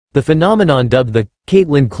The phenomenon dubbed the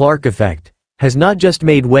Caitlin Clark effect has not just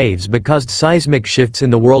made waves but caused seismic shifts in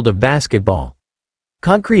the world of basketball.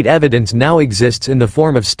 Concrete evidence now exists in the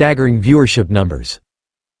form of staggering viewership numbers.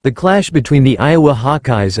 The clash between the Iowa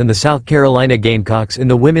Hawkeyes and the South Carolina Gamecocks in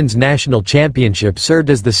the Women's National Championship served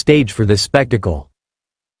as the stage for this spectacle.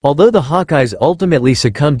 Although the Hawkeyes ultimately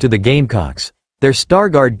succumbed to the Gamecocks, their star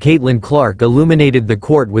guard Caitlin Clark illuminated the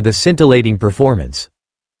court with a scintillating performance.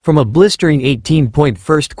 From a blistering 18-point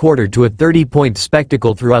first quarter to a 30-point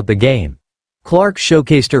spectacle throughout the game, Clark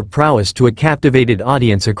showcased her prowess to a captivated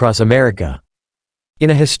audience across America. In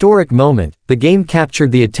a historic moment, the game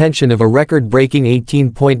captured the attention of a record-breaking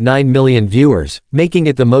 18.9 million viewers, making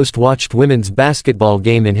it the most-watched women's basketball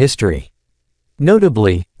game in history.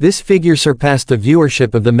 Notably, this figure surpassed the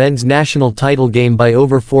viewership of the men's national title game by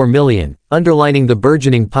over 4 million, underlining the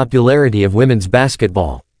burgeoning popularity of women's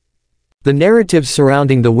basketball. The narratives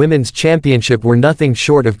surrounding the women's championship were nothing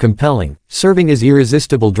short of compelling, serving as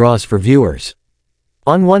irresistible draws for viewers.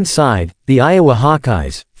 On one side, the Iowa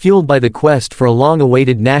Hawkeyes, fueled by the quest for a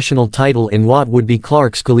long-awaited national title in what would be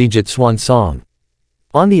Clark's collegiate swan song.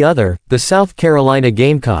 On the other, the South Carolina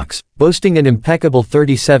Gamecocks, boasting an impeccable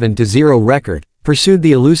 37-0 record, pursued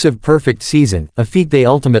the elusive perfect season, a feat they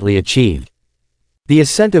ultimately achieved. The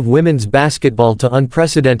ascent of women's basketball to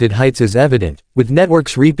unprecedented heights is evident, with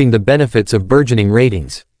networks reaping the benefits of burgeoning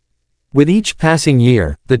ratings. With each passing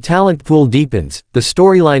year, the talent pool deepens, the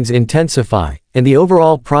storylines intensify, and the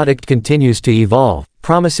overall product continues to evolve,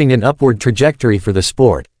 promising an upward trajectory for the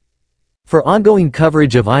sport. For ongoing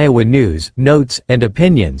coverage of Iowa news, notes, and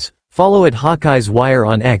opinions, follow at Hawkeyes Wire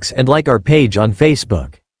on X and like our page on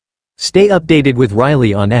Facebook. Stay updated with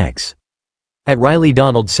Riley on X.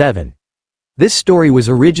 @RileyDonald7. This story was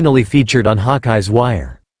originally featured on Hawkeyes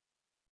Wire.